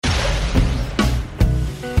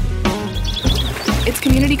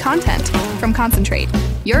community content from Concentrate.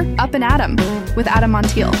 You're Up and Adam with Adam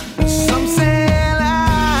Montiel. Some say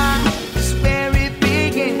life is where it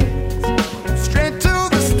begins. Straight to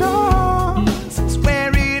the stars is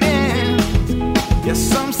where it ends. Yes,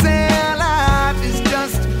 some say life is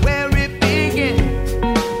just where it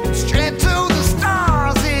begins. Straight to the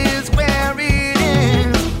stars is where it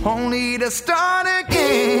ends. Only to start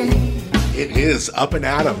again. It is Up and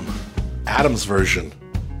Adam, Adam's version.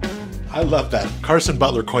 I love that. Carson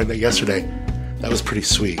Butler coined that yesterday. That was pretty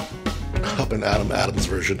sweet. Up and Adam, Adam's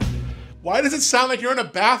version. Why does it sound like you're in a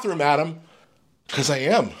bathroom, Adam? Because I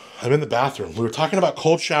am. I'm in the bathroom. We were talking about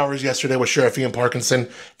cold showers yesterday with Sheriff Ian Parkinson.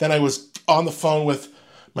 Then I was on the phone with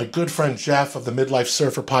my good friend Jeff of the Midlife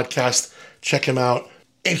Surfer podcast. Check him out.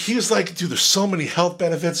 And he was like, dude, there's so many health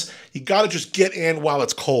benefits. You got to just get in while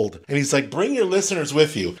it's cold. And he's like, bring your listeners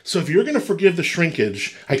with you. So if you're going to forgive the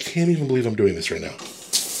shrinkage, I can't even believe I'm doing this right now.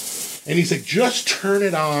 And he's like, just turn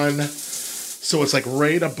it on so it's like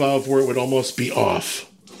right above where it would almost be off.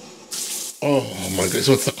 Oh my God.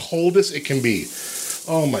 So it's the coldest it can be.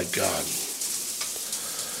 Oh my God.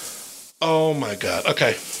 Oh my God.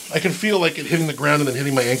 Okay. I can feel like it hitting the ground and then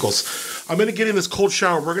hitting my ankles. I'm going to get in this cold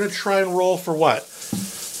shower. We're going to try and roll for what?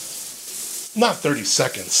 Not 30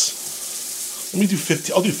 seconds. Let me do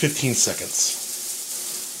 15. I'll do 15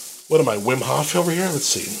 seconds. What am I, Wim Hof over here? Let's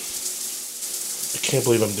see. I can't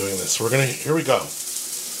believe I'm doing this. Here we go.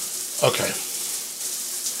 Okay.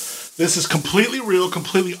 This is completely real,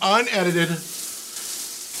 completely unedited.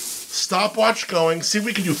 Stopwatch going. See if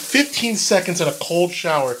we can do 15 seconds in a cold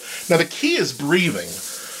shower. Now the key is breathing.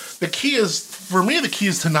 The key is, for me, the key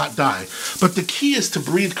is to not die. But the key is to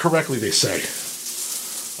breathe correctly, they say.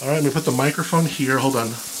 All right, let me put the microphone here. Hold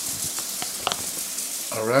on.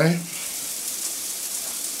 All right.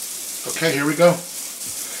 Okay, here we go.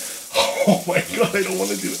 Oh my God, I don't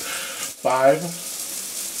want to do it. 5,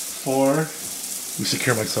 4. Let me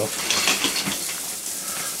secure myself.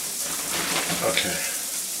 Okay.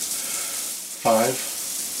 5,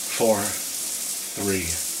 4, 3,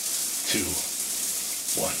 2,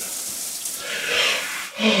 1.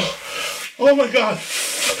 Oh my God.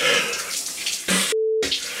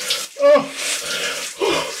 Oh.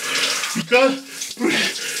 You got to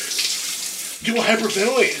breathe. You will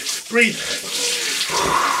hyperventilate. Breathe.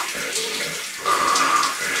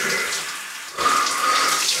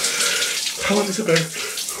 How long has it been?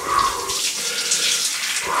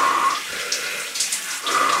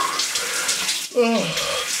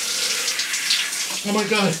 Oh my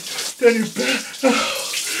God. Then you're back.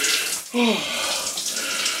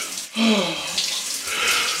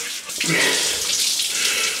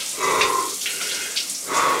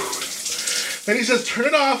 Then he says, turn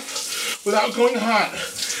it off without going hot.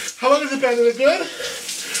 How long has it been? Is it good?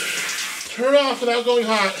 Turn it off without going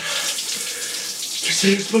hot. You say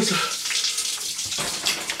you're supposed to...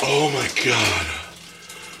 Oh my God.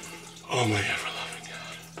 Oh my ever-loving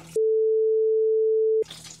God.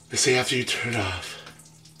 They say after you turn it off,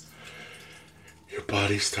 your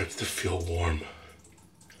body starts to feel warm.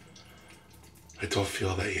 I don't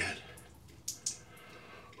feel that yet.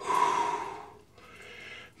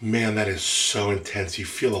 Man, that is so intense. You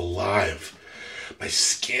feel alive. My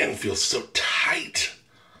skin feels so tight.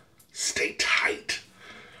 Stay tight.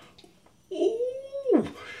 Ooh.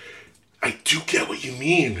 I do get what you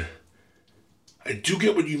mean. I do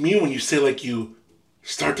get what you mean when you say like you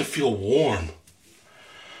start to feel warm.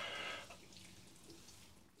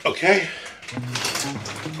 Okay.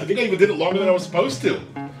 I think I even did it longer than I was supposed to.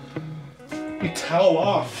 You towel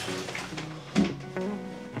off.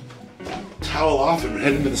 Towel off and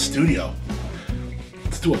head into the studio.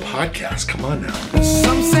 Let's do a podcast. Come on now.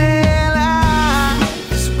 Some say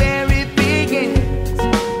life is where it begins.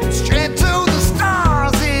 Straight to the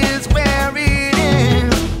stars is where it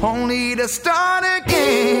ends. Only to start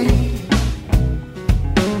again.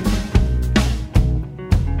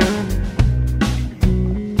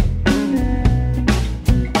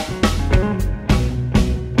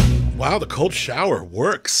 Wow, the cold shower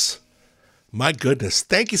works. My goodness.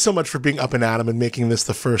 Thank you so much for being Up and Adam and making this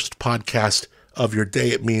the first podcast of your day.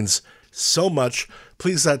 It means so much.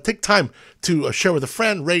 Please take time to share with a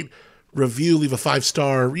friend, rate, review, leave a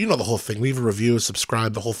 5-star. You know the whole thing. Leave a review,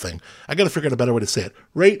 subscribe, the whole thing. I got to figure out a better way to say it.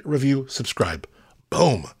 Rate, review, subscribe.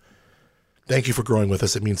 Boom. Thank you for growing with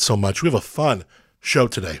us. It means so much. We have a fun show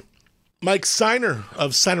today. Mike Sinor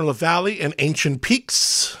of Sinor Valley and Ancient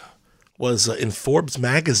Peaks was in Forbes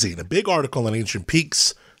magazine. A big article on Ancient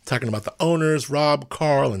Peaks talking about the owners, Rob,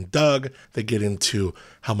 Carl, and Doug. They get into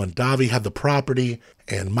how Mondavi had the property,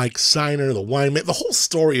 and Mike Sinor, the winemaker. The whole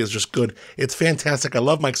story is just good. It's fantastic. I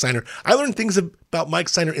love Mike Sinor. I learned things about Mike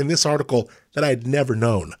Sinor in this article that I had never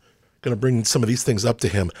known. Going to bring some of these things up to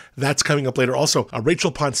him. That's coming up later. Also,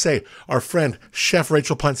 Rachel Ponce, our friend, Chef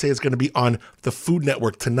Rachel Ponce, is going to be on the Food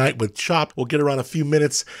Network tonight with Chop. We'll get her on a few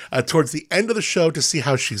minutes towards the end of the show to see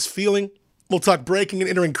how she's feeling. We'll talk breaking and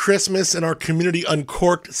entering Christmas in our Community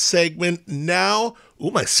Uncorked segment. Now,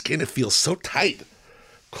 my skin, it feels so tight.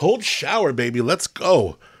 Cold shower, baby. Let's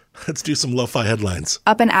go. Let's do some lo-fi headlines.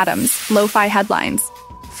 Up and Adams, lo-fi headlines.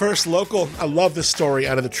 First, local. I love this story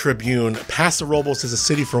out of the Tribune. Paso Robles is a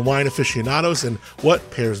city for wine aficionados, and what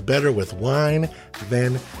pairs better with wine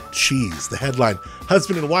than cheese? The headline,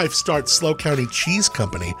 husband and wife start Slow County Cheese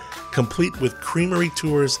Company, complete with creamery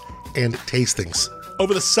tours and tastings.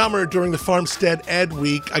 Over the summer, during the Farmstead Ed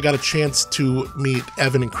Week, I got a chance to meet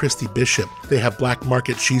Evan and Christy Bishop. They have Black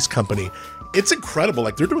Market Cheese Company. It's incredible.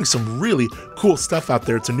 They're doing some really cool stuff out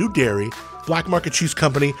there. It's a new dairy, Black Market Cheese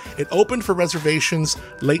Company. It opened for reservations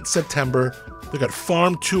late September. They got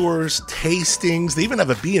farm tours, tastings. They even have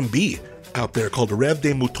a B&B out there called Rêve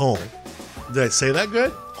des Moutons. Did I say that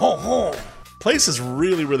good? Place is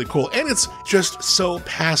really, really cool. And it's just so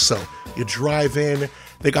Paso. You drive in,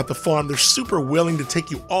 they got the farm. They're super willing to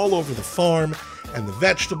take you all over the farm and the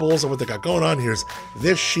vegetables and what they got going on. Here's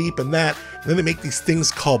this sheep and that. And then they make these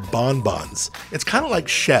things called bonbons. It's kind of like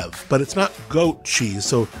Chev, but it's not goat cheese,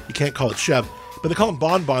 so you can't call it Chev. But they call them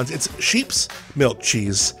bonbons. It's sheep's milk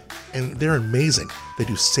cheese, and they're amazing. They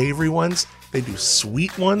do savory ones. They do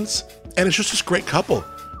sweet ones. And it's just this great couple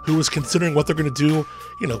who was considering what they're going to do,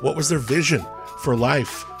 what was their vision for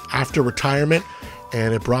life after retirement.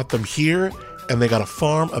 And it brought them here, and they got a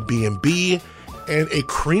farm, a B&B, and a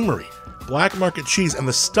creamery. Black Market Cheese, and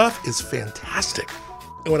the stuff is fantastic.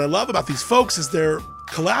 And what I love about these folks is they're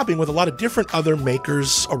collabing with a lot of different other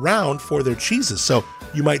makers around for their cheeses. So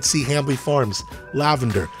you might see Hambley Farms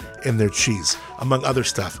lavender in their cheese, among other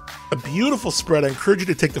stuff. A beautiful spread. I encourage you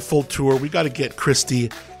to take the full tour. We got to get Christy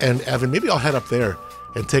and Evan. Maybe I'll head up there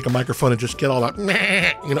and take a microphone and just get all that,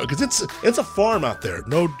 because it's a farm out there.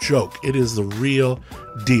 No joke. It is the real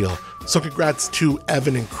deal. So congrats to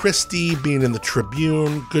Evan and Christy being in the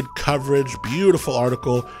Tribune. Good coverage, beautiful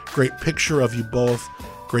article, great picture of you both.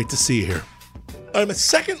 Great to see you here. My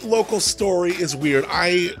second local story is weird.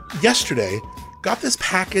 I, yesterday, got this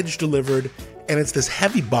package delivered, and it's this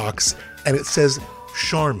heavy box, and it says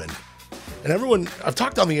Charmin. And everyone, I've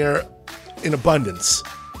talked on the air in abundance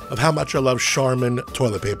of how much I love Charmin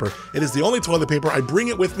toilet paper. It is the only toilet paper. I bring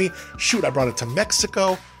it with me. Shoot, I brought it to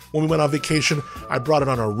Mexico when we went on vacation. I brought it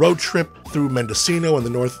on our road trip through Mendocino and the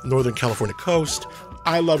Northern California coast.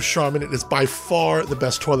 I love Charmin. It is by far the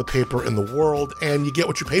best toilet paper in the world, and you get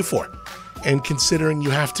what you pay for. And considering you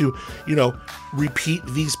have to, repeat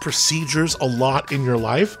these procedures a lot in your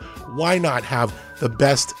life, why not have the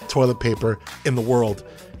best toilet paper in the world,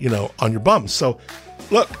 on your bum? So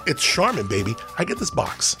look, it's Charmin, baby. I get this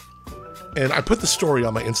box, and I put the story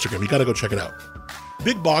on my Instagram. You got to go check it out.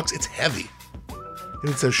 Big box, it's heavy. And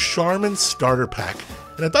it says Charmin Starter Pack.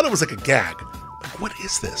 And I thought it was like a gag. Like, what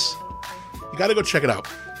is this? You got to go check it out.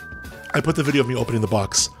 I put the video of me opening the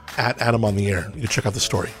box at Adam on the Air. You can check out the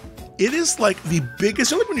story. It is like the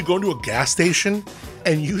biggest, like when you go into a gas station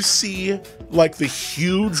and you see like the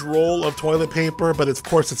huge roll of toilet paper, but of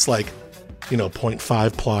course it's like,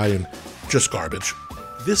 0.5 ply and just garbage.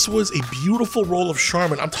 This was a beautiful roll of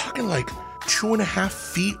Charmin. I'm talking like 2.5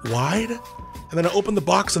 feet wide. And then I opened the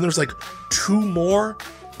box and there's like 2 more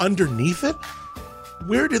underneath it.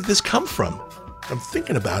 Where did this come from? I'm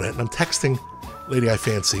thinking about it and I'm texting Lady I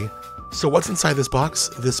Fancy. So what's inside this box?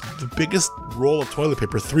 The biggest roll of toilet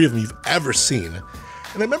paper, 3 of them you've ever seen. And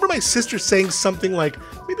I remember my sister saying something like,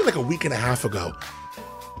 maybe like a week and a half ago,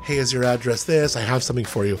 hey, is your address this? I have something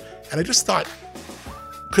for you. And I just thought,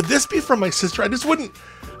 could this be from my sister? I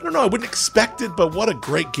wouldn't expect it, but what a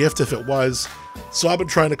great gift if it was. So I've been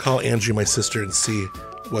trying to call Angie, my sister, and see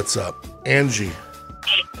what's up. Angie.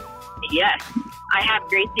 Yes, I have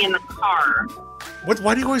Gracie in the car.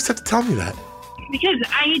 Why do you always have to tell me that? Because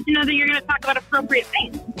I need to know that you're going to talk about appropriate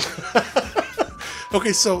things.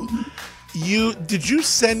 Okay, so did you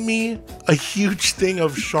send me a huge thing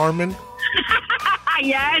of Charmin?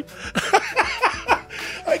 Yes.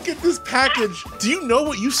 I get this package. Do you know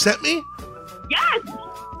what you sent me? Yes.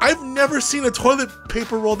 I've never seen a toilet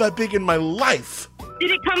paper roll that big in my life. Did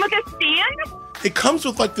it come with a stand? It comes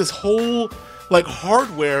with like this whole like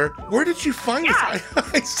hardware. Where did you find this?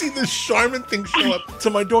 I see this Charmin thing show up to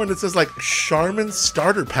my door, and it says like Charmin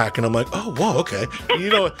starter pack, and I'm like, oh, whoa, okay.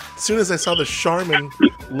 And, as soon as I saw the Charmin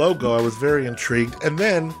logo, I was very intrigued. And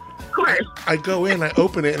then I go in, I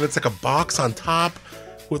open it, and it's like a box on top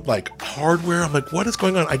with like hardware. I'm like, what is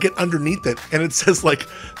going on? I get underneath it, and it says like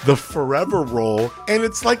the Forever Roll, and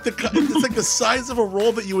it's like the size of a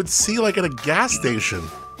roll that you would see like at a gas station.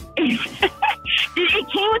 It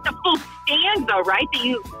came with the full stand, though, right? So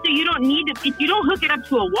you don't need to. If you don't hook it up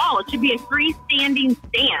to a wall, it should be a freestanding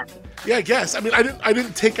stand. Yeah, I guess. I mean, I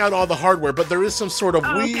didn't take out all the hardware, but there is some sort of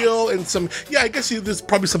wheel and some. Yeah, I guess there's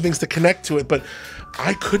probably some things to connect to it, but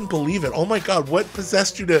I couldn't believe it. Oh my God, what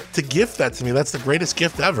possessed you to gift that to me? That's the greatest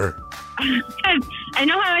gift ever. I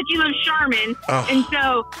know how much you love Charmin, and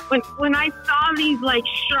so when I saw these like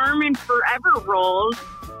Charmin Forever rolls,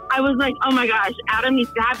 I was like, oh my gosh, Adam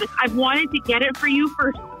needs to have this. I've wanted to get it for you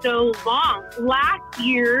for so long. Last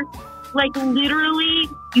year, like literally,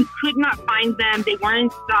 you could not find them. They weren't in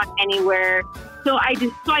stock anywhere. So I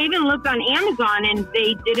even looked on Amazon and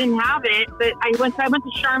they didn't have it. But I went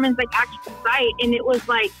to Charmin's like actual site, and it was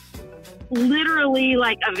like literally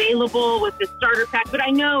like available with the starter pack. But I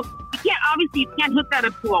know you can't hook that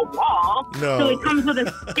up to a wall. No. So it comes with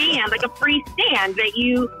a stand, like a free stand that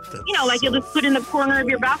you'll just put in the corner of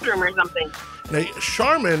your bathroom or something. Now,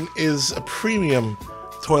 Charmin is a premium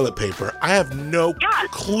toilet paper. I have no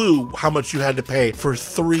clue how much you had to pay for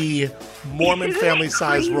 3 Mormon family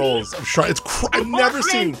size rolls of Charmin.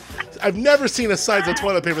 I've never seen a size of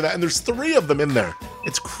toilet paper and there's 3 of them in there.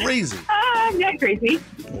 It's crazy. Not crazy.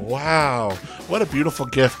 Wow. What a beautiful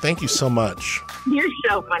gift. Thank you so much. You're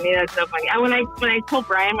so funny. That's so funny. When I told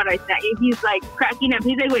Brian what I sent you, he's like cracking up.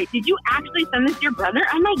 He's like, wait, did you actually send this to your brother?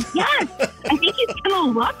 I'm like, yes. I think he's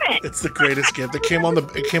going to love it. It's the greatest gift. It came on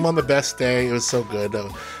the best day. It was so good.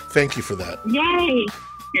 Thank you for that. Yay.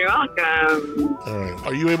 You're welcome. All right.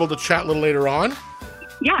 Are you able to chat a little later on?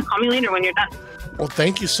 Yeah, call me later when you're done. Well,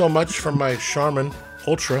 thank you so much for my Charmin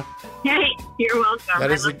Ultra. Hey, you're welcome. That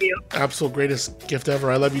is the absolute greatest gift ever.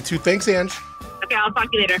 I love you too. Thanks, Ange. Okay, I'll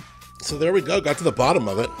talk to you later. So there we go. Got to the bottom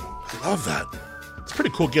of it. I love that. It's a pretty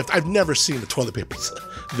cool gift. I've never seen the toilet paper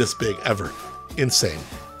this big ever. Insane.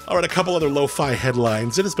 All right, a couple other lo-fi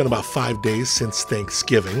headlines. It has been about 5 days since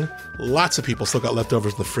Thanksgiving. Lots of people still got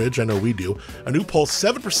leftovers in the fridge. I know we do. A new poll,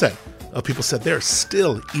 7% of people said they're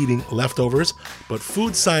still eating leftovers, but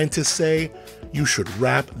food scientists say you should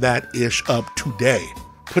wrap that ish up today.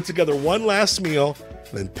 Put together one last meal,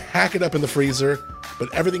 and then pack it up in the freezer,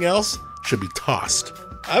 but everything else should be tossed.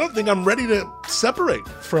 I don't think I'm ready to separate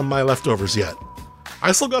from my leftovers yet.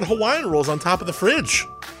 I still got Hawaiian rolls on top of the fridge.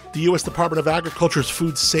 The U.S. Department of Agriculture's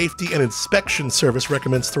Food Safety and Inspection Service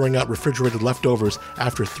recommends throwing out refrigerated leftovers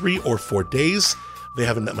after 3 or 4 days. They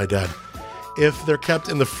haven't met my dad. If they're kept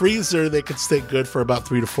in the freezer, they could stay good for about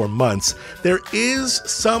 3 to 4 months. There is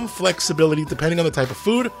some flexibility depending on the type of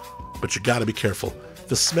food, but you gotta be careful.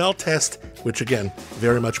 The smell test, which again,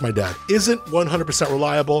 very much my dad, isn't 100%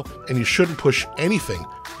 reliable, and you shouldn't push anything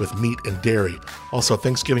with meat and dairy. Also,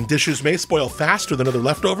 Thanksgiving dishes may spoil faster than other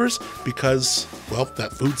leftovers because, well,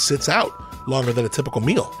 that food sits out longer than a typical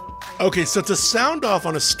meal. Okay, so to sound off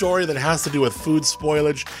on a story that has to do with food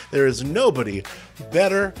spoilage, there is nobody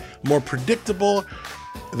better, more predictable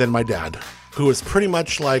than my dad, who is pretty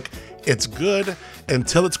much like, it's good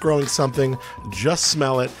until it's growing something, just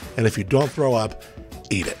smell it, and if you don't throw up,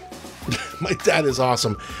 eat it. My dad is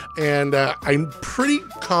awesome, and I'm pretty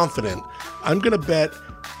confident I'm going to bet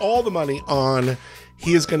all the money on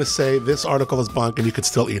he is going to say this article is bunk and you could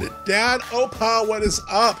still eat it. Dad, Opa, what is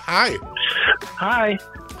up? Hi. Hi.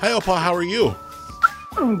 Hi, Opa, how are you?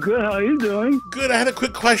 I'm good. How are you doing? Good. I had a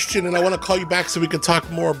quick question, and I want to call you back so we can talk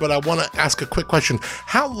more, but I want to ask a quick question.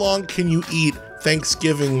 How long can you eat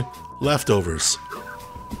Thanksgiving leftovers?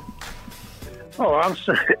 Oh, I'm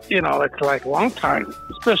sorry. It's like a long time,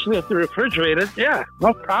 especially if they're refrigerated. Yeah,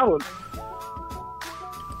 no problem.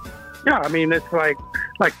 Yeah, I mean, it's like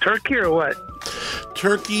turkey or what?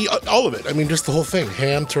 Turkey, all of it. I mean, just the whole thing.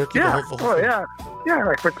 Ham, turkey, yeah. the whole thing. Yeah. Yeah,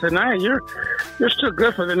 like for tonight, you're still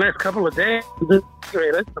good for the next couple of days.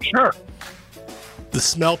 Refrigerated, for sure. The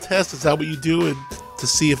smell test, is that what you do to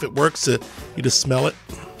see if it works? You just smell it?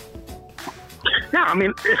 Yeah, I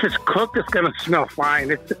mean, if it's cooked, it's going to smell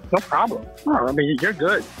fine. It's no problem. No, I mean, you're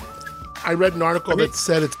good. I read an article that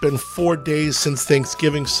said it's been 4 days since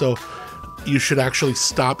Thanksgiving, so you should actually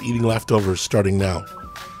stop eating leftovers starting now.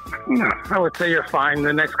 No, I would say you're fine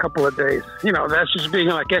the next couple of days. That's just being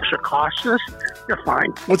like extra cautious. You're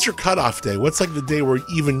fine. What's your cutoff day? What's like the day where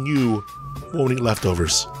even you won't eat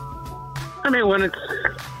leftovers? I mean, when it's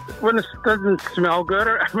when it doesn't smell good,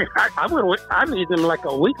 or I mean, I'd eat them like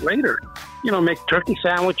a week later. Make turkey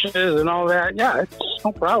sandwiches and all that. Yeah, it's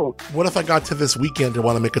no problem. What if I got to this weekend and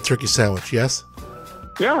want to make a turkey sandwich? Yes?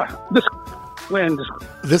 Yeah.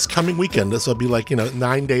 This coming weekend. This will be like,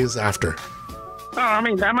 9 days after. I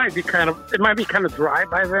mean, it might be kind of dry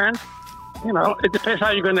by then. It depends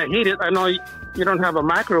how you're going to heat it. I know you don't have a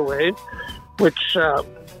microwave, which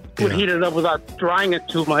would heat it up without drying it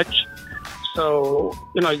too much. So,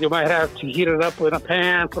 you might have to heat it up in a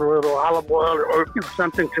pan, put a little olive oil or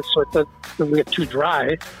something just so it doesn't get too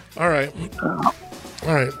dry. All right.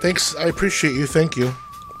 All right. Thanks. I appreciate you. Thank you.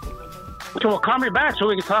 So, well, call me back so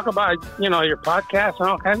we can talk about, your podcast and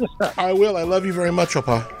all kinds of stuff. I will. I love you very much,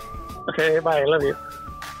 Opa. Okay, bye. I love you.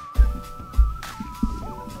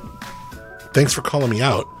 Thanks for calling me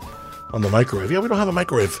out on the microwave. Yeah, we don't have a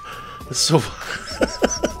microwave. It's so...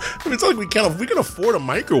 I mean, it's not like we can afford a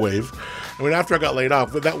microwave. I mean, after I got laid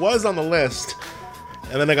off, but that was on the list.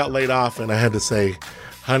 And then I got laid off and I had to say,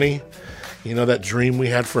 honey, that dream we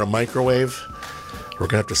had for a microwave? We're going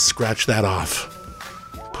to have to scratch that off.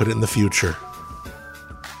 Put it in the future.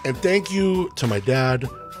 And thank you to my dad.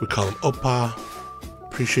 We call him Opa.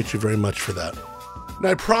 Appreciate you very much for that. Now,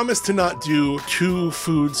 I promise to not do 2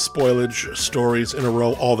 food spoilage stories in a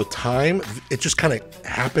row all the time. It just kind of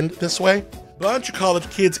happened this way. A bunch of college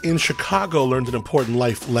kids in Chicago learned an important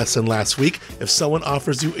life lesson last week. If someone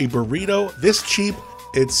offers you a burrito this cheap,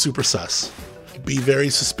 it's super sus. Be very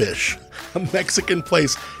suspicious. A Mexican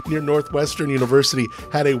place near Northwestern University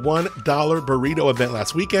had a $1 burrito event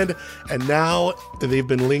last weekend, and now they've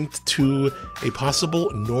been linked to a possible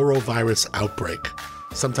norovirus outbreak,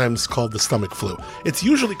 sometimes called the stomach flu. It's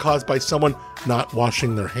usually caused by someone not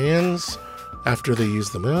washing their hands after they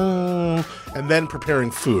use them, and then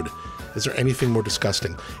preparing food. Is there anything more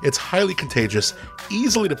disgusting? It's highly contagious,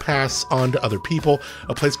 easily to pass on to other people.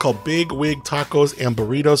 A place called Big Wig Tacos and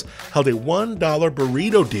Burritos held a $1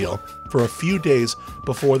 burrito deal for a few days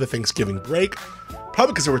before the Thanksgiving break, probably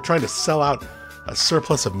because they were trying to sell out a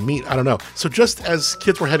surplus of meat. I don't know. So just as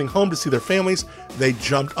kids were heading home to see their families, they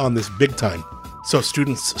jumped on this big time. So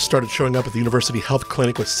students started showing up at the university health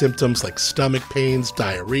clinic with symptoms like stomach pains,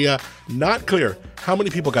 diarrhea. Not clear how many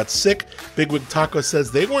people got sick. Big Wig Taco says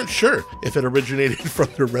they weren't sure if it originated from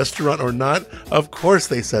their restaurant or not. Of course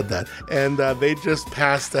they said that. And they just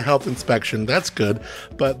passed the health inspection. That's good.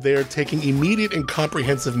 But they're taking immediate and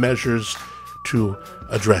comprehensive measures to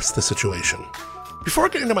address the situation. Before I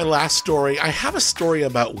get into my last story, I have a story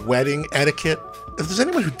about wedding etiquette. If there's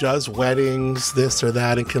anyone who does weddings, this or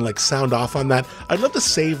that, and can sound off on that, I'd love to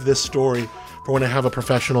save this story for when I have a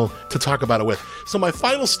professional to talk about it with. So my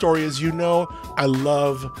final story is, I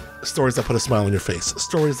love stories that put a smile on your face.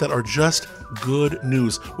 Stories that are just good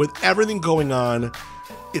news. With everything going on,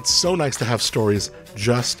 it's so nice to have stories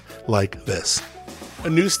just like this. A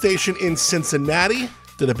news station in Cincinnati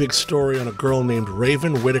did a big story on a girl named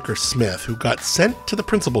Raven Whitaker Smith who got sent to the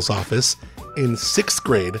principal's office in 6th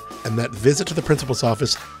grade, and that visit to the principal's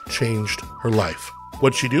office changed her life.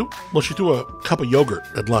 What'd she do? Well, she threw a cup of yogurt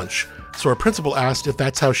at lunch. So her principal asked if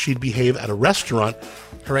that's how she'd behave at a restaurant.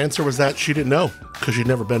 Her answer was that she didn't know, because she'd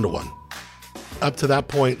never been to one. Up to that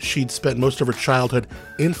point, she'd spent most of her childhood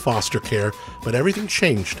in foster care, but everything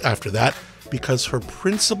changed after that because her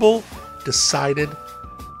principal decided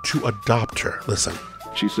to adopt her. Listen.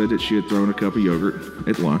 She said that she had thrown a cup of yogurt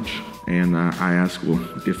at lunch, and I asked, well,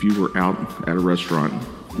 if you were out at a restaurant,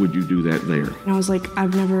 would you do that there? And I was like,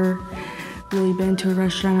 I've never really been to a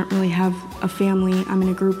restaurant. I don't really have a family. I'm in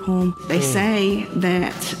a group home. They say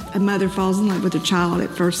that a mother falls in love with a child at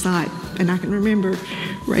first sight, and I can remember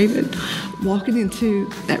Raven walking into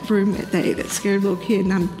that room that day, that scared little kid,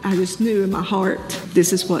 and I just knew in my heart,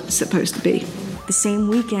 this is what it's supposed to be. The same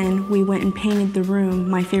weekend, we went and painted the room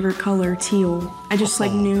my favorite color, teal. I just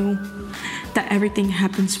knew that everything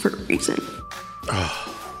happens for a reason.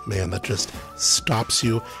 Oh, man, that just stops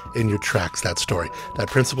you in your tracks, that story. That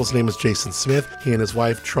principal's name is Jason Smith. He and his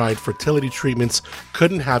wife tried fertility treatments,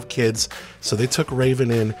 couldn't have kids, so they took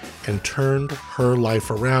Raven in and turned her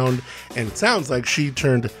life around. And it sounds like she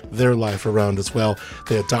turned their life around as well.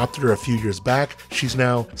 They adopted her a few years back. She's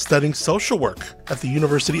now studying social work at the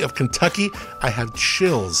University of Kentucky. I have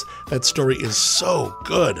chills. That story is so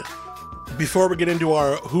good. Before we get into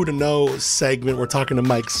our Who to Know segment, we're talking to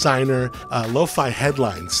Mike Sinor. Lo-Fi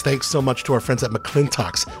Headlines. Thanks so much to our friends at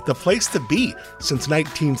McClintock's, the place to be since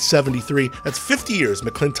 1973. That's 50 years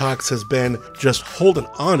McClintock's has been just holding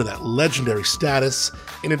on to that legendary status.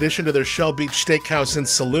 In addition to their Shell Beach Steakhouse and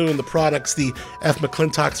Saloon, the products, the F.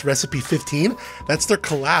 McClintock's Recipe 15, that's their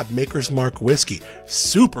collab Maker's Mark whiskey.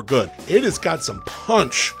 Super good. It has got some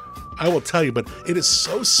punch. I will tell you, but it is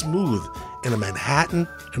so smooth in a Manhattan,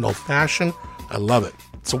 an old-fashioned. I love it.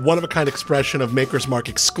 It's a one-of-a-kind expression of Maker's Mark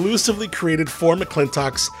exclusively created for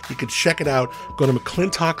McClintock's. You can check it out. Go to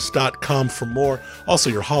mcclintocks.com for more. Also,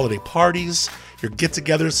 your holiday parties, your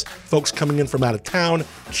get-togethers, folks coming in from out of town,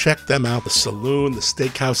 check them out. The saloon, the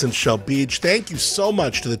steakhouse in Shell Beach. Thank you so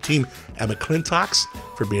much to the team at McClintock's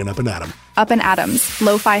for being up and at 'em. Up and Adams,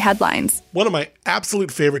 Lo-Fi Headlines. One of my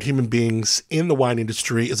absolute favorite human beings in the wine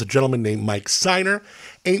industry is a gentleman named Mike Sinor.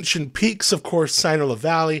 Ancient Peaks, of course, Sinor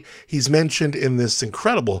Valley. He's mentioned in this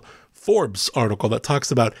incredible Forbes article that talks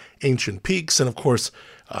about Ancient Peaks. And of course,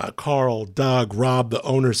 Carl, Doug, Rob, the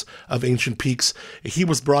owners of Ancient Peaks. He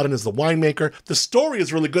was brought in as the winemaker. The story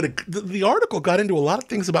is really good. The article got into a lot of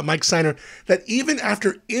things about Mike Sinor that even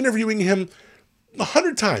after interviewing him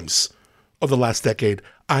 100 times over the last decade,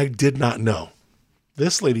 I did not know.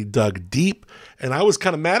 This lady dug deep, and I was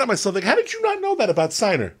kind of mad at myself. Like, how did you not know that about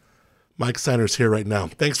Sinor? Mike Sinor's here right now.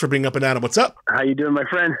 Thanks for being up and at 'em. What's up? How you doing, my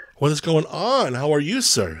friend? What is going on? How are you,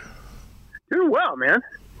 sir? Doing well, man.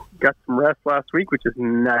 Got some rest last week, which is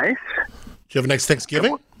nice. Did you have a nice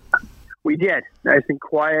Thanksgiving? We did. Nice and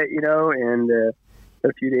quiet, and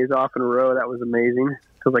a few days off in a row. That was amazing.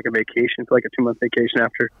 Feels like a vacation. Feels like a 2-month vacation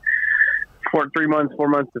after 4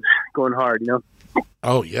 months of going hard,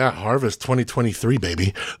 Oh, yeah. Harvest 2023,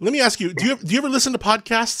 baby. Let me ask you, do you ever listen to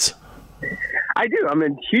podcasts? I do. I'm a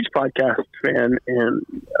huge podcast fan, and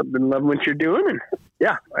I've been loving what you're doing. And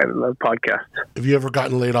yeah, I love podcasts. Have you ever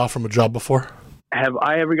gotten laid off from a job before? Have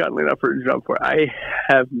I ever gotten laid off from a job before? I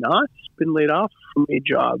have not been laid off from a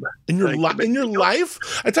job. In your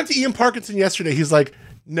life? I talked to Ian Parkinson yesterday. He's like,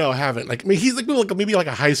 no, I haven't. Like, I mean, he's like maybe like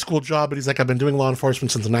a high school job, but he's like, I've been doing law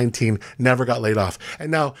enforcement since 19, never got laid off.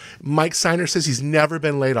 And now Mike Sinor says he's never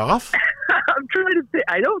been laid off. I'm trying to think.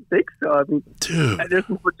 I don't think so. I mean, dude, there's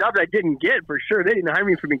some jobs I didn't get for sure. They didn't hire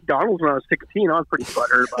me for McDonald's when I was 16. I was pretty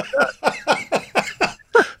butthurt about that.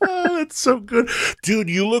 Oh, that's so good. Dude,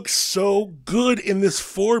 you look so good in this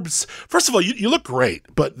Forbes. First of all, you look great,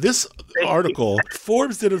 but this article,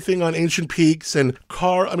 Forbes did a thing on Ancient Peaks and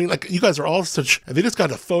Carl. I mean, like, you guys are all such, they just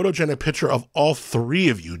got a photogenic picture of all three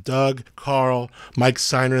of you, Doug, Carl, Mike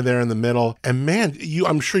Sinor there in the middle. And man,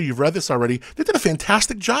 I'm sure you've read this already. They did a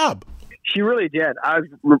fantastic job. She really did.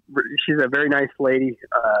 She's a very nice lady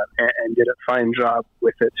and did a fine job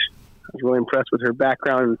with it. I was really impressed with her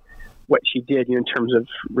background and what she did in terms of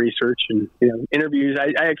research and interviews. I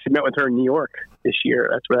actually met with her in New York this year.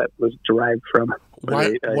 That's where that was derived from.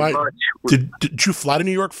 Why? Did you fly to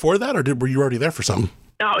New York for that, or were you already there for something?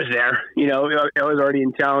 I was there. I was already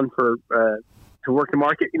in town for to work the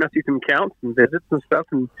market. See some accounts and visits and stuff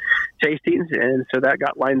and tastings, and so that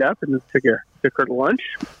got lined up and took her to lunch,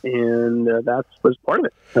 and that was part of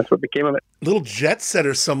it. That's what became of it. Little jet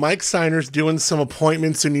setter. So Mike Sinor's doing some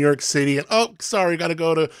appointments in New York City, and got to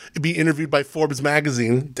go to be interviewed by Forbes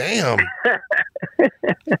magazine. Damn.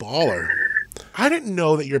 Baller. I didn't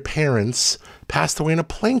know that your parents passed away in a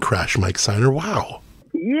plane crash, Mike Sinor. Wow.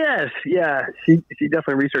 Yes, yeah. She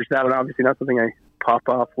definitely researched that, and obviously not something I pop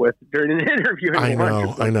off with during an interview. I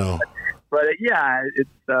know. But it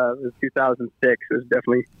was 2006. It was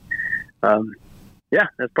definitely,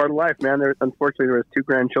 that's part of life, man. Unfortunately, there was 2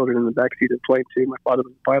 grandchildren in the backseat of the plane too. My father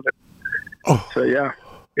was a pilot. Oh, so yeah,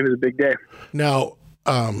 it was a big day. Now,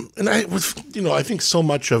 and I think so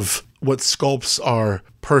much of what sculpts our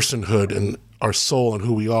personhood and our soul and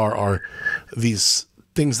who we are these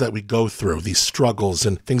things that we go through, these struggles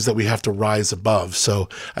and things that we have to rise above. So,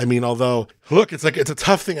 I mean, although, look, it's a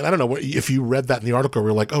tough thing. And I don't know if you read that in the article,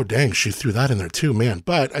 we're like, oh, dang, she threw that in there too, man.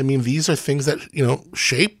 But I mean, these are things that,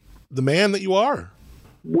 shape the man that you are.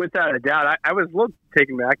 Without a doubt. I was a little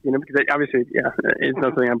taken back, because obviously, it's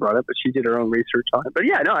not something I brought up, but she did her own research on it. But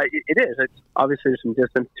yeah, no, it is. It's obviously there's some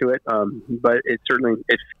distance to it. But it certainly,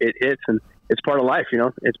 it hits, and it's part of life,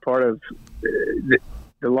 it's part of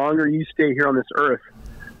the longer you stay here on this earth,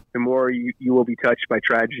 the more you will be touched by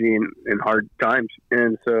tragedy and hard times.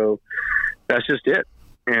 And so that's just it.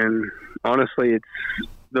 And honestly, it's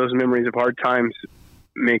those memories of hard times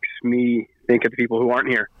makes me think of the people who aren't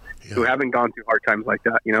here, who haven't gone through hard times like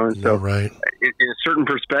that, And so right. In a certain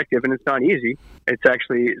perspective, and it's not easy, it's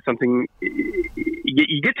actually something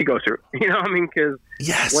you get to go through, because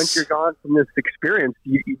once you're gone from this experience,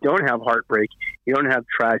 you don't have heartbreak, you don't have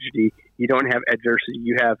tragedy, you don't have adversity,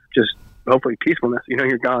 you have just hopefully peacefulness.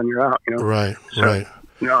 You're gone, you're out. Right.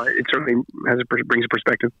 it certainly brings a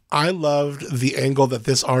perspective. I loved the angle that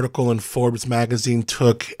this article in Forbes magazine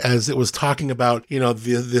took as it was talking about,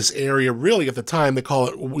 this area. Really, at the time, they call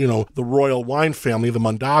it, the royal wine family, the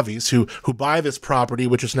Mondavis, who buy this property,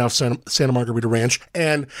 which is now Santa Margarita Ranch.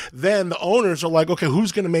 And then the owners are like, okay,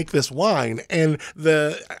 who's going to make this wine? And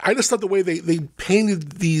I just thought the way they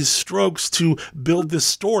painted these strokes to build this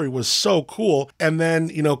story was so cool. And then,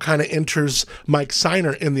 kind of enters Mike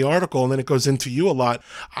Sinor in the article, and then it goes into you a lot.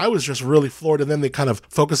 I was just really floored. And then they kind of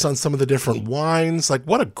focus on some of the different wines. Like,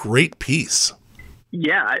 what a great piece.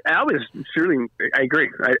 Yeah, I agree.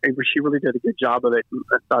 She really did a good job of it.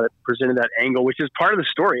 I thought it presented that angle, which is part of the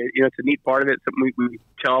story. It's a neat part of it. It's something we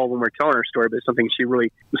tell when we're telling our story, but it's something she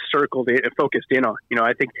really circled it and focused in on.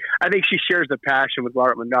 I think she shares the passion with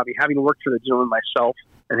Robert Mondavi. Having worked for the gentleman myself,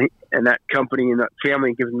 and that company and that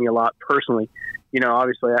family gives me a lot personally.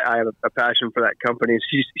 Obviously I have a passion for that company.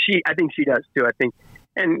 I think she does too. I think,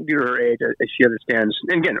 and due to her age, she understands.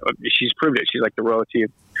 And again, she's proved it. She's like the royalty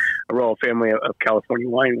of a royal family of California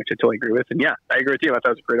wine, which I totally agree with. And yeah, I agree with you. I thought it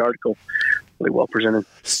was a great article, really well presented.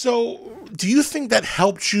 So do you think that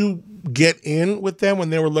helped you get in with them when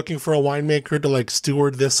they were looking for a winemaker to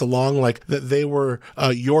steward this along, like that they were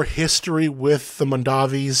your history with the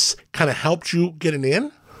Mondavis kind of helped you get an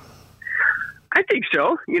in? I think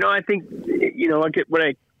so. I think,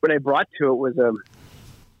 what I brought to it was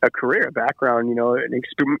a career, a background, an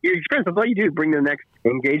experience. That's all you do. Bring the next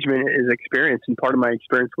engagement is experience. And part of my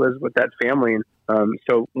experience was with that family. And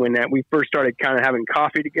so when we first started kind of having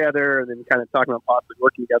coffee together and then kind of talking about possibly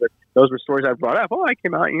working together, those were stories I brought up. Oh, I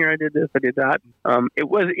came out here, I did this, I did that. It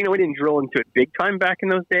was, we didn't drill into it big time back in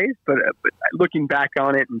those days, but looking back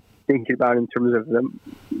on it and thinking about it in terms of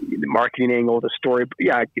the marketing angle, the story,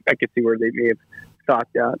 yeah, I could see where they may have thought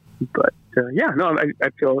that. But I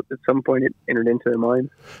feel at some point it entered into their mind.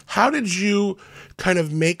 How did you kind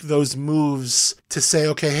of make those moves to say,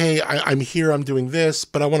 okay, hey, I'm here, I'm doing this,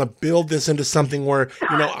 but I want to build this into something where,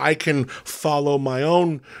 I can follow my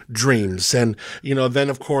own dreams. And, then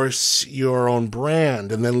of course your own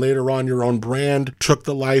brand. And then later on your own brand took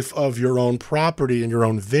the life of your own property and your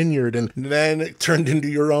own vineyard. And then it turned into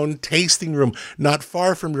your own tasting room, not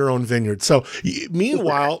far from your own vineyard. So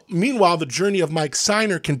meanwhile, the journey of Mike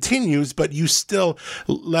Sinor continues, but you still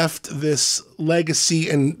left this legacy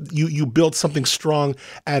and you built something strong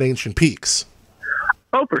at Ancient Peaks.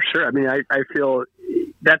 Oh, for sure. I mean, I feel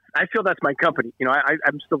that's my company.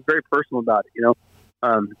 I'm still very personal about it.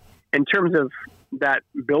 In terms of that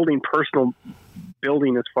personal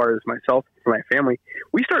building, as far as myself and my family,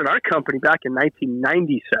 we started our company back in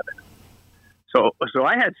 1997. So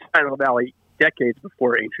I had Sinor Valley decades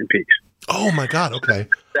before Ancient Peaks. Oh my God. Okay.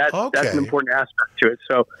 That's an important aspect to it.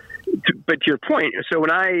 So, but to your point, so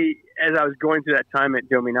as I was going through that time at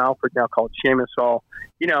Domaine Alfred, now called Chamisol,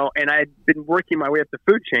 and I had been working my way up the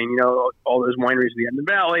food chain, all those wineries in the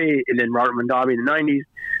Valley, and then Robert Mondavi in the 90s,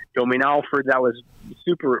 Domaine Alfred, that was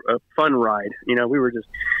super fun ride. We were just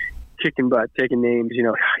kicking butt, taking names,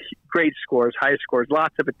 great scores, high scores,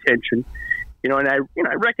 lots of attention, and I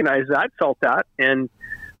recognized that, felt that,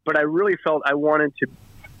 but I really felt I wanted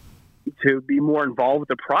to be more involved with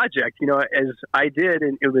the project, as I did.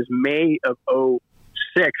 And it was May of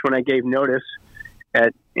 2006 when I gave notice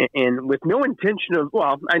and with no intention of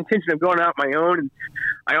going out my own. And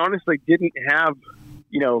I honestly didn't have,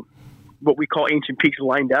 what we call Ancient Peaks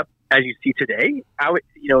lined up as you see today. I would,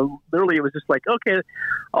 literally it was just like, okay,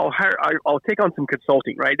 I'll take on some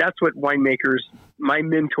consulting, right? That's what winemakers, my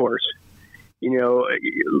mentors,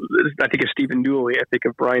 I think of Stephen Dooley, I think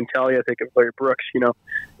of Brian Talley, I think of Larry Brooks,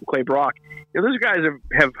 Clay Brock. Those guys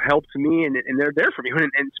have helped me, and they're there for me.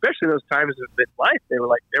 And especially those times of life, they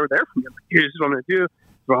were there for me. I'm like, here's what I'm going to do.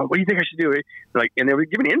 Well, what do you think I should do? And they were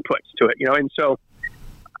giving inputs to it, And so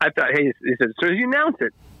I thought, hey, he said, as soon as you announce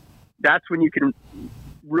it, that's when you can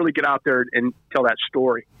really get out there and tell that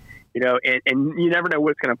story, and you never know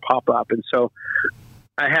what's going to pop up. And so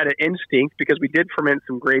I had an instinct, because we did ferment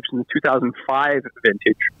some grapes in the 2005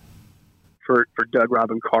 vintage for Doug,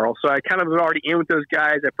 Rob, and Carl. So I kind of was already in with those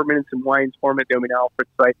guys. I fermented some wines for them at Domaine Alfred.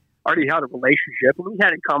 So I already had a relationship, and we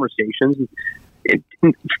had conversations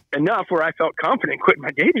enough where I felt confident quitting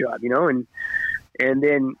my day job, and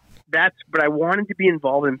then but I wanted to be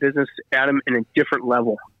involved in business, Adam, in a different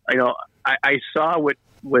level. I saw what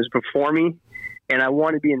was before me, and I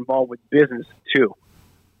want to be involved with business too.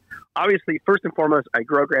 Obviously, first and foremost, I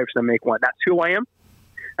grow grapes and I make wine. That's who I am.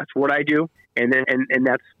 That's what I do. And then, and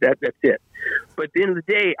that's it. But at the end of the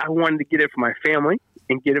day, I wanted to get it for my family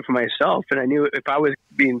and get it for myself. And I knew if I was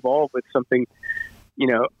to be involved with something,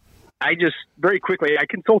 I just very quickly, I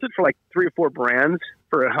consulted for like 3 or 4 brands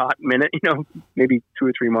for a hot minute, maybe 2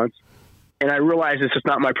 or 3 months. And I realized it's just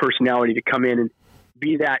not my personality to come in and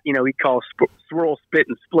be that, we call swirl, spit,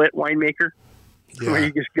 and split winemaker. Yeah. Where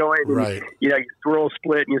you just go in and, right. You swirl,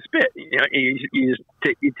 split, and you spit.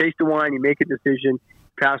 You taste the wine, you make a decision,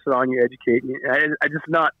 pass it on, you educate.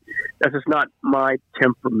 That's just not my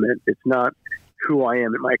temperament. It's not who I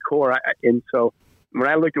am at my core. And so when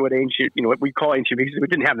I looked at what ancient, what we call ancient, because we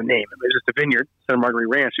didn't have the name, it was just a vineyard, Santa Margarita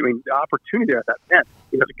Ranch. I mean, the opportunity there at that meant,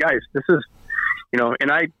 guys, this is,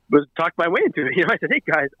 and I was talked my way into it. I said, hey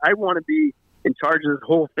guys, I want to be in charge of this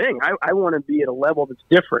whole thing. I want to be at a level that's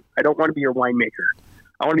different. I don't want to be your winemaker.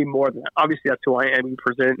 I want to be more than that. Obviously, that's who I am. We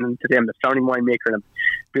present, and today I'm the founding winemaker, and I'm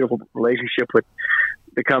a beautiful relationship with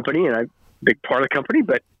the company, and I'm a big part of the company.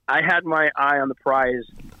 But I had my eye on the prize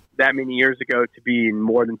that many years ago to be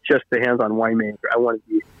more than just the hands-on winemaker. I wanted to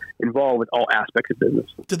be involved with all aspects of business.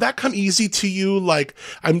 Did that come easy to you? Like,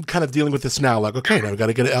 I'm kind of dealing with this now. Like, okay, now I've got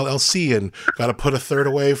to get an LLC and got to put a third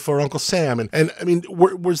away for Uncle Sam. And I mean,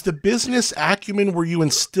 was the business acumen, were you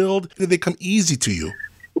instilled? Did they come easy to you?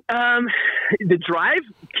 The drive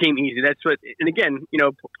came easy. That's what, and again,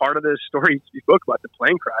 part of the story you spoke about, the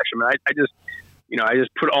plane crash. I mean, I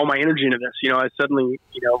just put all my energy into this. I suddenly,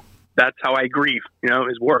 that's how I grieve,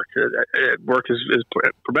 is work. Work is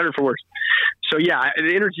for better or for worse. So yeah,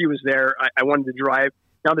 the energy was there. I wanted to drive.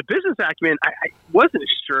 Now the business acumen, I wasn't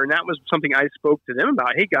sure, and that was something I spoke to them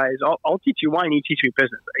about. Hey guys, I'll teach you wine, you teach me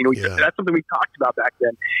business. That's something we talked about back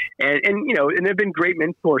then, and they've been great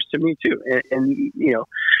mentors to me too. And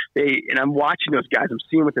I'm watching those guys, I'm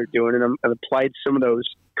seeing what they're doing, and I've applied some of those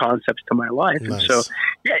concepts to my life. Nice. And so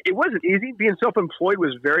yeah, it wasn't easy. Being self-employed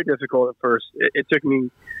was very difficult at first. It took me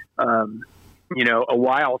a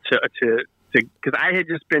while to because I had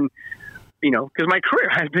just been, because my career,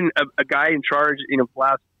 I've been a guy in charge, the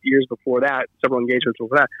last years before that, several engagements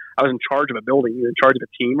before that, I was in charge of a building, in charge of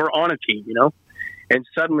a team or on a team, and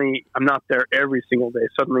suddenly I'm not there every single day.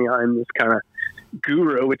 Suddenly I'm this kind of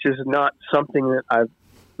guru, which is not something that I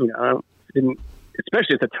didn't,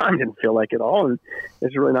 especially at the time, didn't feel like at all. And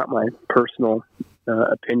it's really not my personal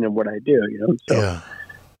opinion of what I do, So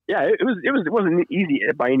yeah, it wasn't easy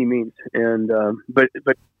by any means. And, but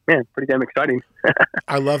man, pretty damn exciting.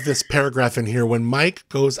 I love this paragraph in here. When Mike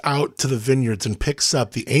goes out to the vineyards and picks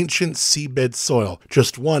up the ancient seabed soil,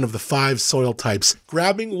 just one of the 5 soil types,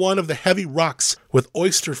 grabbing one of the heavy rocks with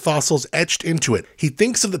oyster fossils etched into it, he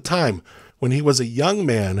thinks of the time when he was a young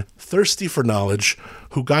man thirsty for knowledge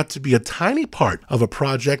who got to be a tiny part of a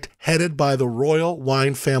project headed by the royal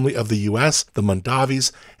wine family of the U.S., the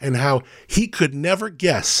Mondavis, and how he could never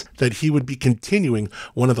guess that he would be continuing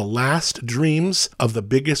one of the last dreams of the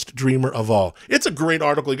biggest dreamer of all. It's a great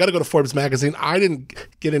article. You got to go to Forbes magazine. I didn't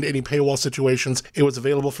get into any paywall situations. It was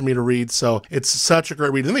available for me to read, so it's such a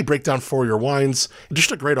great read. Then they break down 4-year wines.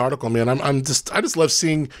 Just a great article, man. I just love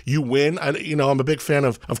seeing you win. I'm a big fan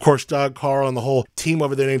of course, Doug, Carl, and the whole team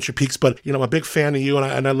over there at Ancient Peaks, but I'm a big fan of you,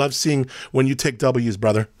 and I love seeing when you take W's,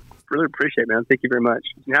 brother. Really appreciate it, man. Thank you very much.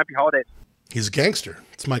 And happy holidays. He's a gangster.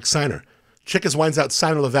 It's Mike Sinor. Check his wines out,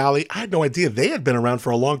 Sinor Valley. I had no idea they had been around for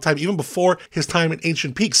a long time, even before his time at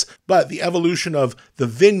Ancient Peaks. But the evolution of the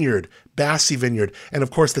vineyard, Bassy Vineyard, and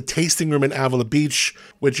of course the tasting room in Avila Beach,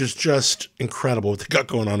 which is just incredible what they got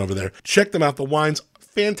going on over there. Check them out. The wines,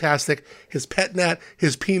 fantastic. His Pet Nat,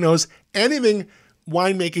 his Pinots, anything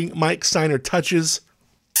winemaking Mike Sinor touches,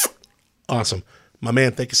 awesome. My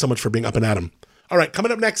man, thank you so much for being up and at 'em. All right,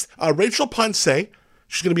 coming up next, Rachel Ponce.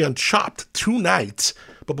 She's going to be on Chopped tonight.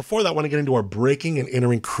 But before that, I want to get into our Breaking and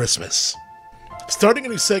Entering Christmas. Starting a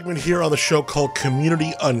new segment here on the show called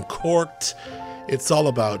Community Uncorked. It's all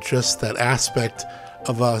about just that aspect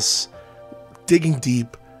of us digging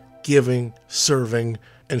deep, giving, serving,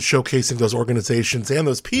 and showcasing those organizations and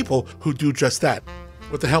those people who do just that.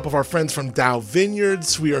 With the help of our friends from Dow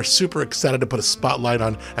Vineyards, we are super excited to put a spotlight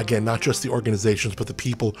on, again, not just the organizations, but the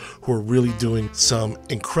people who are really doing some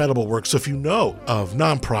incredible work. So if you know of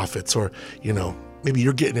nonprofits or, maybe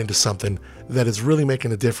you're getting into something that is really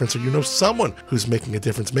making a difference, or you know someone who's making a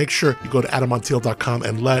difference, make sure you go to adammontiel.com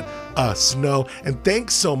and let us know. And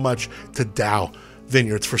thanks so much to Dow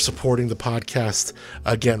Vineyards for supporting the podcast,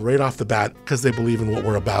 again, right off the bat, because they believe in what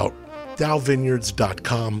we're about.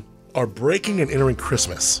 DowVineyards.com. Are Breaking and Entering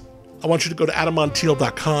Christmas. I want you to go to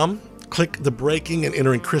adammontiel.com, click the Breaking and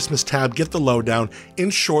Entering Christmas tab, get the lowdown. In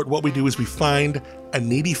short, what we do is we find a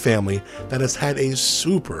needy family that has had a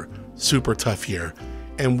super, super tough year.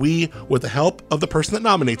 And we, with the help of the person that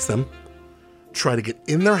nominates them, try to get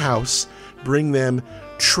in their house, bring them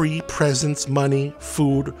tree, presents, money,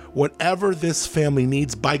 food, whatever this family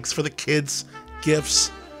needs, bikes for the kids,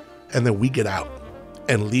 gifts, and then we get out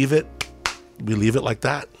and leave it we leave it like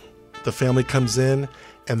that. The family comes in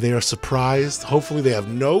and they are surprised. Hopefully they have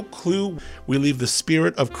no clue. We leave the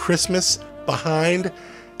spirit of Christmas behind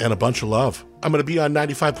and a bunch of love. I'm going to be on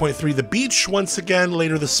 95.3 The Beach once again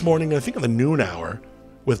later this morning, I think in the noon hour,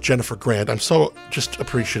 with Jennifer Grant. I'm so just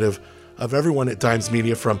appreciative of everyone at Dimes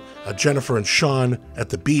Media, from Jennifer and Sean at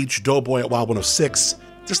The Beach, Doughboy at Wild 106.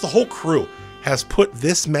 Just the whole crew has put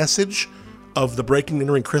this message of the Breaking and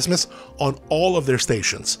Entering Christmas on all of their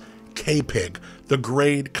stations. K-Pig, The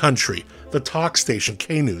Grade Country, the Talk Station,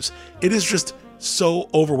 K-News. It is just so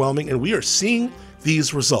overwhelming, and we are seeing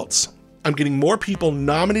these results. I'm getting more people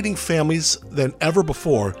nominating families than ever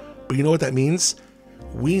before, but you know what that means?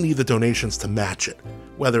 We need the donations to match it.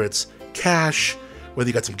 Whether it's cash, whether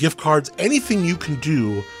you got some gift cards, anything you can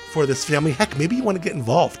do for this family. Heck, maybe you want to get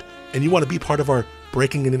involved and you want to be part of our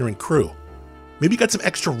Breaking and Entering crew. Maybe you got some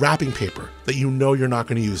extra wrapping paper that you know you're not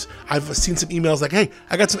going to use. I've seen some emails like, hey,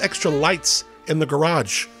 I got some extra lights in the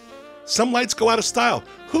garage. Some lights go out of style.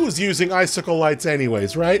 Who's using icicle lights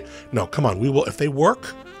anyways, right? No, come on. We will, if they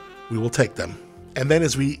work, we will take them. And then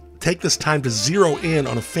as we take this time to zero in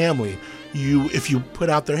on a family, if you put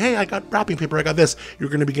out there, hey, I got wrapping paper, I got this, you're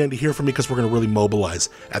going to begin to hear from me because we're going to really mobilize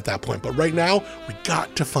at that point. But right now, we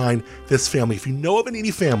got to find this family. If you know of a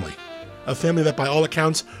needy family, a family that by all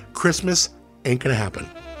accounts, Christmas ain't going to happen,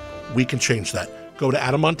 we can change that. Go to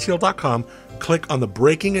adammontiel.com, click on the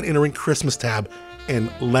Breaking and Entering Christmas tab, and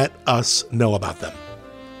let us know about them.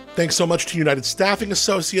 Thanks so much to United Staffing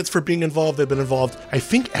Associates for being involved. They've been involved, I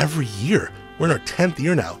think, every year. We're in our 10th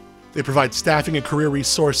year now. They provide staffing and career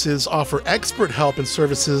resources, offer expert help and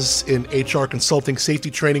services in HR consulting, safety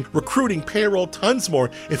training, recruiting, payroll, tons more.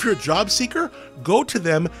 If you're a job seeker, go to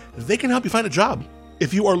them. They can help you find a job.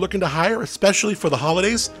 If you are looking to hire, especially for the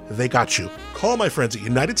holidays, they got you. Call my friends at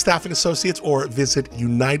United Staffing Associates or visit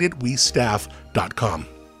unitedwestaff.com.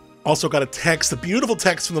 Also got a beautiful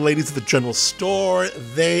text from the ladies at the general store.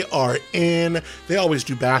 They are in. They always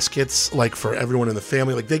do baskets, like for everyone in the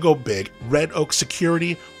family. Like, they go big. Red Oak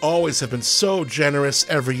Security always have been so generous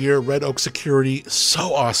every year. Red Oak Security,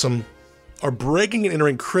 so awesome. Our Breaking and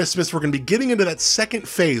Entering Christmas, we're going to be getting into that second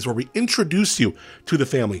phase where we introduce you to the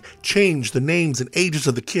family, change the names and ages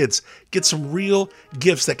of the kids, get some real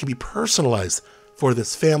gifts that can be personalized for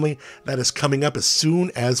this family. That is coming up as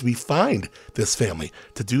soon as we find this family.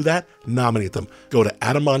 To do that, nominate them. Go to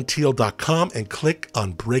adammontiel.com and click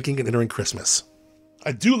on Breaking and Entering Christmas.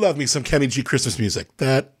 I do love me some Kenny G Christmas music.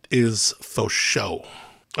 That is faux show.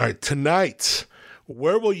 All right, tonight,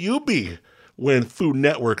 where will you be when Food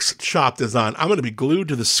Network's Chopped is on? I'm going to be glued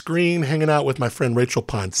to the screen, hanging out with my friend Rachel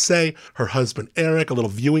Ponce, her husband Eric, a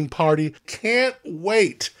little viewing party. Can't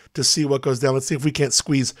wait to see what goes down. Let's see if we can't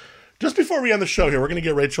squeeze, just before we end the show here, we're going to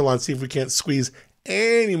get Rachel on, see if we can't squeeze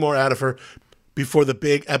any more out of her before the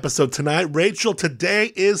big episode tonight. Rachel,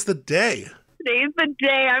 today is the day. Today's the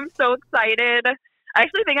day. I'm so excited. I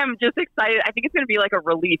actually think I'm just excited. I think it's going to be like a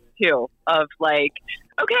release, too, of like,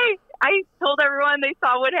 okay, I told everyone, they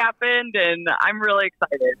saw what happened, and I'm really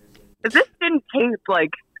excited. This didn't tape like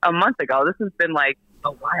a month ago. This has been like a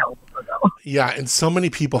while ago. Yeah, and so many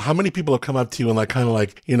people, how many people have come up to you and like kind of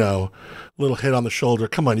like, you know, little hit on the shoulder?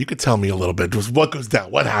 Come on, you could tell me a little bit. Just what goes down?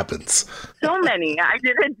 What happens? So many. I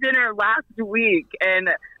did a dinner last week, and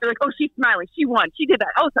they're like, oh, she's smiling. She won. She did that.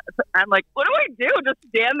 Oh, I'm like, what do I do? Just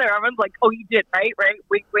stand there. Everyone's like, oh, you did, right? Right?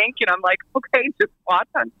 Wink, wink. And I'm like, okay, just watch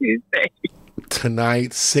on Tuesday.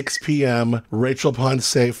 Tonight, 6 p.m., Rachel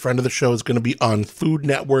Ponce, friend of the show, is going to be on Food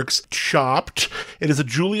Network's Chopped. It is a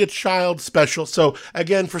Julia Child special. So,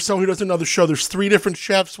 again, for someone who doesn't know the show, there's 3 different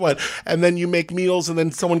chefs, and then you make meals, and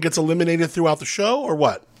then someone gets eliminated throughout the show, or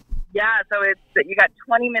what? Yeah, so you got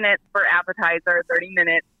 20 minutes for appetizer, 30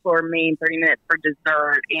 minutes for main, 30 minutes for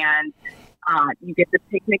dessert, and you get the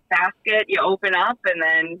picnic basket, you open up, and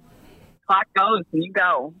then clock goes and you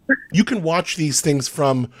go. You can watch these things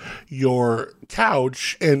from your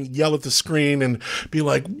couch and yell at the screen and be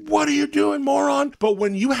like, what are you doing, moron? But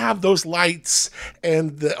when you have those lights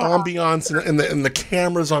and the ambiance and the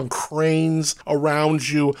cameras on cranes around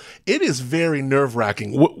you, it is very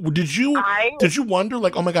nerve-wracking. Did you wonder,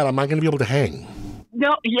 like, oh my God, am I going to be able to hang?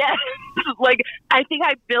 No, yes. Like, I think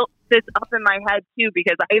I built this up in my head too,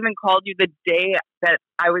 because I even called you the day that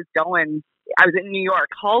I was going. I was in New York,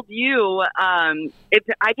 called you. I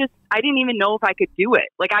didn't even know if I could do it.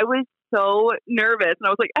 Like, I was so nervous, and I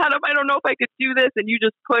was like, Adam, I don't know if I could do this. And you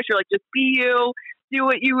just push. You're like, just be you, do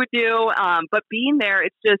what you would do. But being there,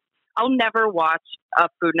 it's just, I'll never watch a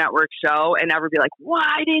Food Network show and ever be like,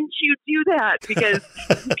 why didn't you do that? Because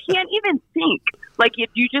you can't even think. Like, if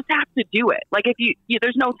you just have to do it. Like, if you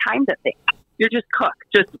there's no time to think. You're just cook.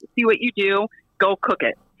 Just see what you do. Go cook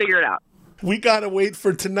it. Figure it out. We gotta wait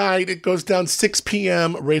for tonight. It goes down 6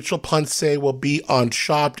 p.m. Rachel Ponce will be on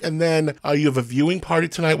Chopped. And then you have a viewing party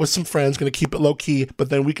tonight with some friends. Going to keep it low key. But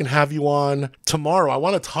then we can have you on tomorrow. I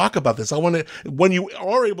want to talk about this. When you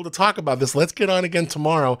are able to talk about this, let's get on again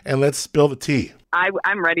tomorrow and let's spill the tea.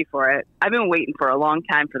 I'm ready for it. I've been waiting for a long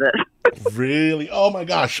time for this. Really? Oh my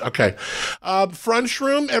gosh. Okay. French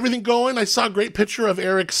Room, everything going? I saw a great picture of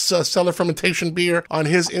Eric's cellar fermentation beer on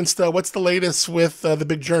his Insta. What's the latest with the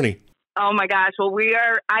big journey? Oh my gosh. Well,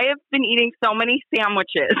 I have been eating so many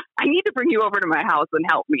sandwiches. I need to bring you over to my house and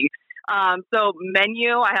help me. So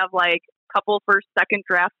menu, I have like a couple first, second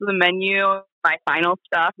drafts of the menu, my final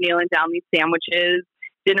stuff, nailing down these sandwiches.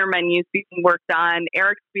 Dinner menus being worked on.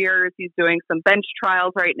 Eric Spears, he's doing some bench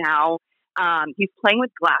trials right now. He's playing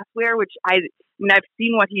with glassware, which I've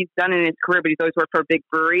seen what he's done in his career, but he's always worked for big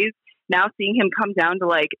breweries. Now seeing him come down to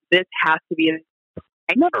like, this has to be,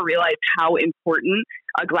 I never realized how important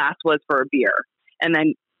a glass was for a beer. And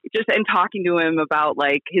then just in talking to him about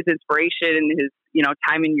like his inspiration and his,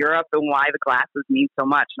 time in Europe and why the glasses mean so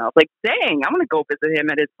much. And I was like, dang, I'm going to go visit him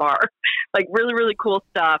at his bar. Like really, really cool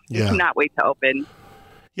stuff. Yeah. Cannot wait to open.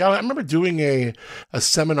 Yeah, I remember doing a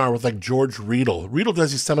seminar with like George Riedel. Riedel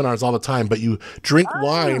does these seminars all the time, but you drink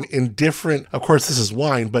wine in different, of course this is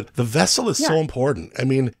wine, but the vessel is so important. I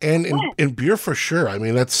mean, and in beer for sure. I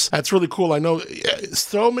mean, that's really cool. I know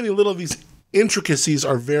so many little of these intricacies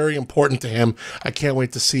are very important to him. I can't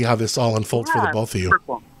wait to see how this all unfolds for the both of you.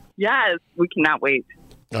 Cool. Yes, we cannot wait.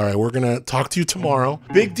 All right, we're going to talk to you tomorrow.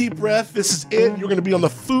 Big deep breath. This is it. You're going to be on the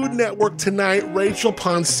Food Network tonight. Rachel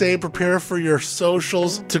Ponce, prepare for your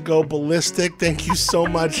socials to go ballistic. Thank you so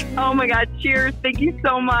much. Oh my God, cheers. Thank you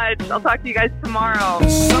so much. I'll talk to you guys tomorrow.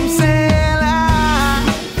 Some say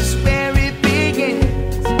life is where it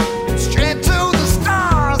begins. Straight to the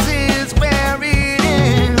stars is where it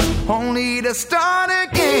ends. Only to start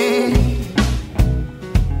again.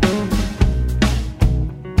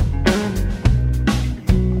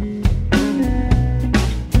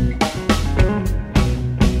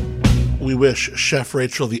 We wish Chef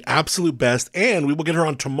Rachel the absolute best, and we will get her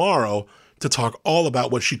on tomorrow to talk all about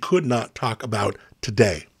what she could not talk about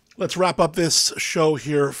today. Let's wrap up this show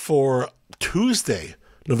here for Tuesday,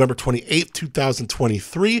 November 28th,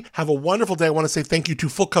 2023. Have a wonderful day. I want to say thank you to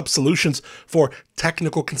Full Cup Solutions for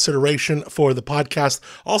technical consideration for the podcast.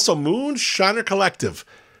 Also, Moonshiner Collective,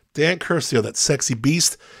 Dan Curcio, that sexy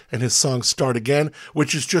beast, and his song Start Again,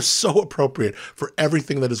 which is just so appropriate for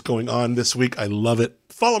everything that is going on this week. I love it.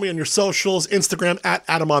 Follow me on your socials, Instagram at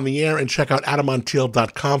AdamOnTheAir, and check out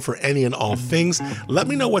AdamOnTiel.com for any and all things. Let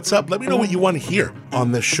me know what's up. Let me know what you want to hear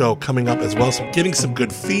on this show coming up as well. So getting some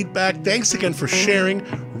good feedback. Thanks again for sharing,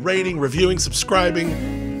 rating, reviewing, subscribing,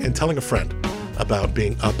 and telling a friend about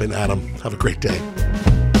being up in Adam. Have a great day.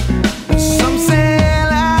 Some say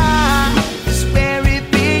life is where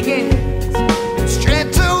it begins.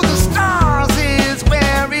 Straight to the stars is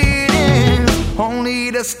where it ends.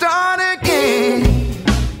 Only to start again.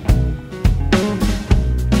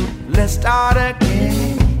 Let's start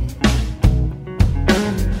again.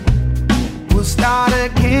 We'll start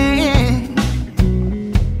again.